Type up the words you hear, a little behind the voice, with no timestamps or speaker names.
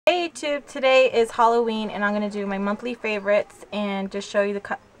Hey YouTube, today is Halloween and I'm going to do my monthly favorites and just show you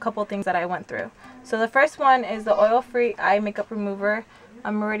the couple things that I went through. So the first one is the oil-free eye makeup remover.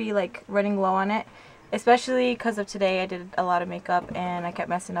 I'm already like running low on it, especially because of today. I did a lot of makeup and I kept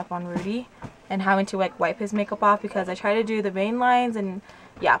messing up on Rudy and having to like wipe his makeup off because I tried to do the main lines and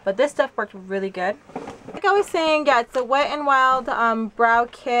yeah, but this stuff worked really good. Like I was saying, yeah, it's a Wet n Wild brow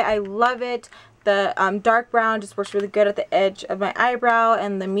kit. I love it. The dark brown just works really good at the edge of my eyebrow,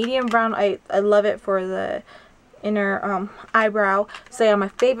 and the medium brown, I love it for the inner eyebrow. So yeah, my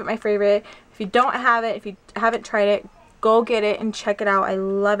favorite. If you don't have it, if you haven't tried it, go get it and check it out. I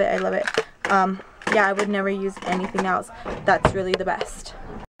love it. I love it. Yeah, I would never use anything else. That's really the best.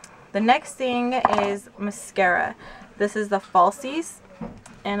 The next thing is mascara. This is the Falsies,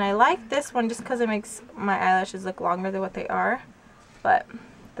 and I like this one just because it makes my eyelashes look longer than what they are. But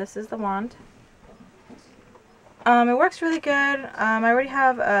this is the wand. It works really good. I already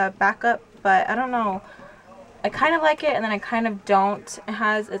have a backup, but I don't know. I kind of like it and then I kind of don't. It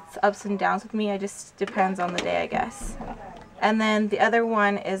has its ups and downs with me. It just depends on the day, I guess. And then the other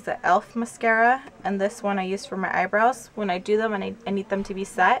one is the e.l.f. mascara, and this one I use for my eyebrows when I do them and I need them to be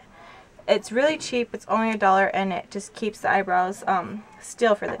set. It's really cheap. It's only $1 and it just keeps the eyebrows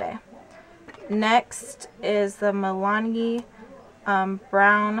still for the day. Next is the Milani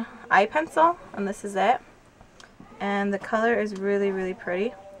brown eye pencil, and this is it. And the color is really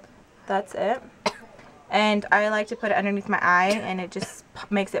pretty. That's it. And I like to put it underneath my eye and it just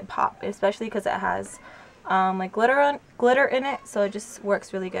makes it pop, especially because it has like glitter in it, so it just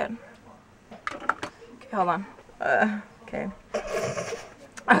works really good. Okay, hold on. Okay,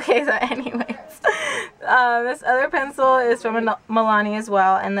 so anyways, this other pencil is from Milani as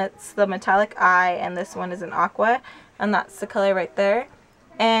well, and that's the metallic eye, and this one is an aqua, and that's the color right there.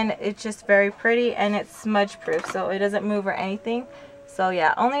 And it's just very pretty, and it's smudge proof, so it doesn't move or anything. So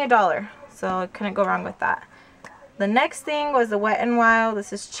yeah, only $1, so I couldn't go wrong with that. The next thing was the Wet n Wild.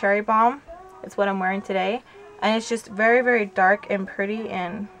 This is Cherry Bomb. It's what I'm wearing today, and it's just very dark and pretty,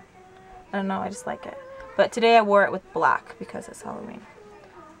 and I don't know, I just like it. But today I wore it with black because it's Halloween.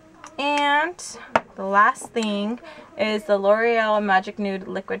 And the last thing is the L'Oreal Magic Nude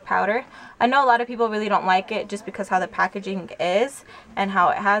Liquid Powder. I know a lot of people really don't like it just because how the packaging is and how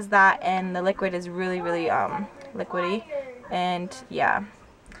it has that, and the liquid is really liquidy, and yeah.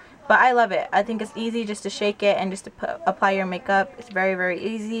 But I love it. I think it's easy just to shake it and just to apply your makeup. It's very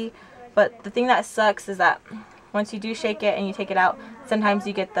easy. But the thing that sucks is that once you do shake it and you take it out, sometimes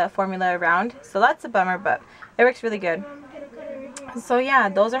you get the formula around. So that's a bummer, but it works really good. So yeah,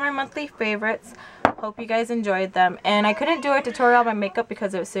 those are my monthly favorites. Hope you guys enjoyed them. And I couldn't do a tutorial on my makeup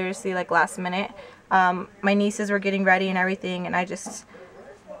because it was seriously like last minute. My nieces were getting ready and everything, and I just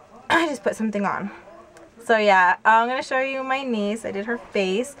put something on. So yeah, I'm gonna show you my niece. I did her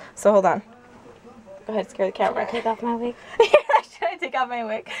face. So hold on. Go ahead, scare the camera. Should I take off my wig? Should I take off my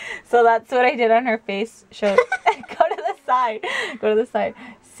wig? So that's what I did on her face. Show. Go to the side. Go to the side.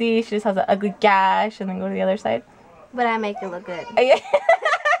 See, she just has an ugly gash, and then go to the other side. But I make it look good.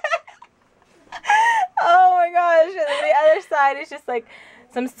 Oh my gosh, and then the other side is just like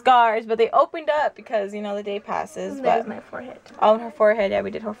some scars, but they opened up because, you know, the day passes. And there's my forehead. Oh, and her forehead. Yeah,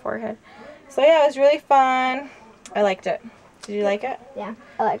 we did her forehead. So yeah, it was really fun. I liked it. Did you like it? Yeah,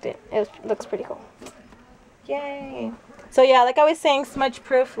 I liked it. It looks pretty cool. Yay. So yeah, like I was saying, smudge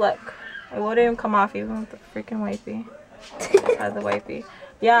proof. Look, it won't even come off even with the freaking wipey. It has the wipey.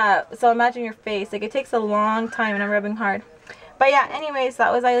 Yeah, so imagine your face. Like, it takes a long time and I'm rubbing hard. But yeah, anyways,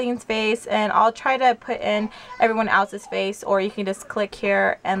 that was Eileen's face, and I'll try to put in everyone else's face, or you can just click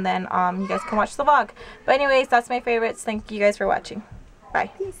here and then you guys can watch the vlog. But anyways, that's my favorites. Thank you guys for watching. Bye.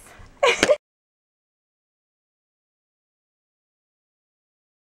 Peace.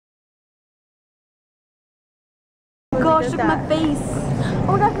 Gosh, look at my face.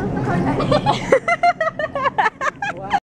 Oh my god,